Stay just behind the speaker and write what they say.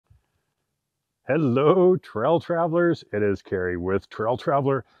Hello, trail travelers. It is Carrie with Trail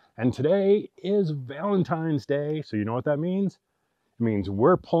Traveler, and today is Valentine's Day. So you know what that means? It means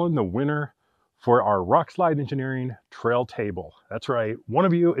we're pulling the winner for our Rockslide Engineering Trail Table. That's right. One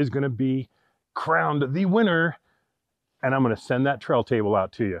of you is going to be crowned the winner, and I'm going to send that trail table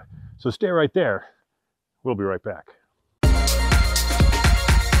out to you. So stay right there. We'll be right back.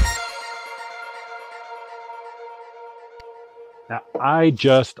 Now, I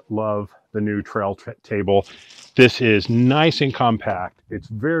just love the new trail table. This is nice and compact. It's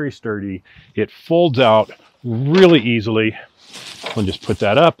very sturdy. It folds out really easily. I'll just put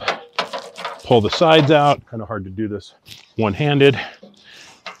that up, pull the sides out. Kind of hard to do this one-handed.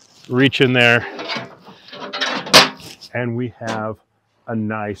 Reach in there, and we have a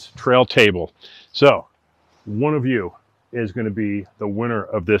nice trail table. So one of you is going to be the winner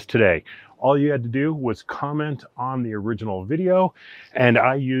of this today. All you had to do was comment on the original video, and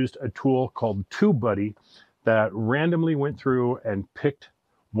I used a tool called TubeBuddy that randomly went through and picked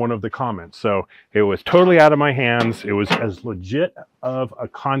one of the comments. So it was totally out of my hands. It was as legit of a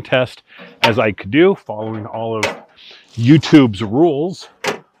contest as I could do, following all of YouTube's rules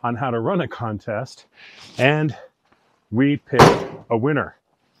on how to run a contest, and we picked a winner.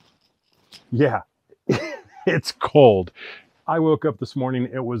 Yeah, it's cold. I woke up this morning,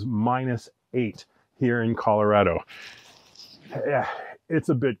 it was -8 here in Colorado. Yeah, it's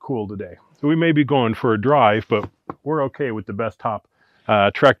a bit cool today. So we may be going for a drive, but we're okay with the best top,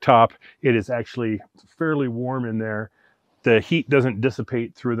 Trek top. It is actually fairly warm in there. The heat doesn't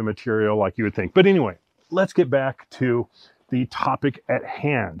dissipate through the material like you would think. But anyway, let's get back to the topic at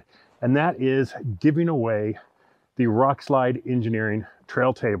hand. And that is giving away the Rockslide Engineering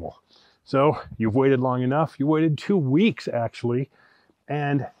Trail Table. So you've waited long enough. You waited 2 weeks actually.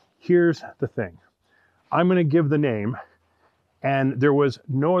 And here's the thing. I'm going to give the name, and there was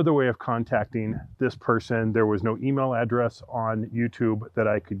no other way of contacting this person. There was no email address on YouTube that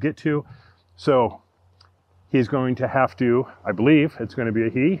I could get to. So he's going to have to, I believe it's going to be a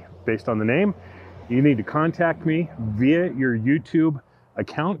he based on the name. You need to contact me via your YouTube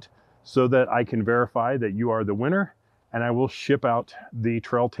account so that I can verify that you are the winner, and I will ship out the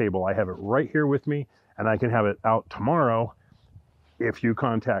trail table. I have it right here with me, and I can have it out tomorrow if you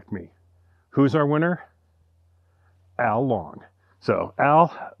contact me. Who's our winner? Al Long. So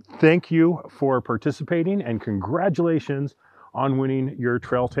Al, thank you for participating, and congratulations on winning your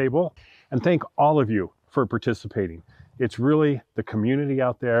trail table. And thank all of you for participating. It's really the community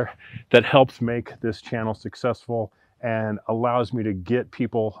out there that helps make this channel successful and allows me to get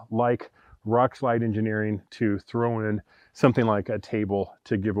people like Rockslide Engineering to throw in something like a table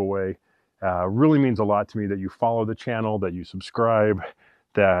to give away. Really means a lot to me that you follow the channel, that you subscribe,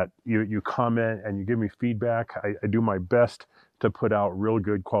 that you comment and you give me feedback. I do my best to put out real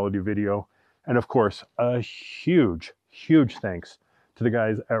good quality video. And of course, a huge, huge thanks to the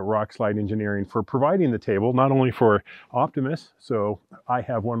guys at Rockslide Engineering for providing the table, not only for Optimus, so I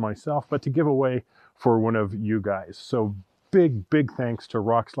have one myself, but to give away for one of you guys. So big, big thanks to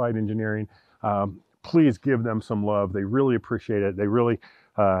Rockslide Engineering. Please give them some love. They really appreciate it. They really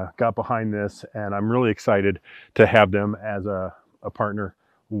got behind this, and I'm really excited to have them as a partner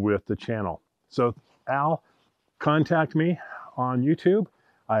with the channel. So Al, contact me on YouTube.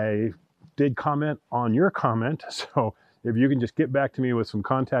 I did comment on your comment, so if you can just get back to me with some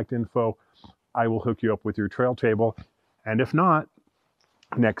contact info, I will hook you up with your trail table. And if not,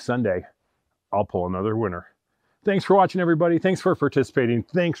 next Sunday, I'll pull another winner. Thanks for watching, everybody. Thanks for participating.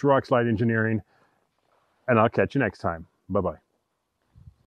 Thanks, Rockslide Engineering. And I'll catch you next time. Bye-bye.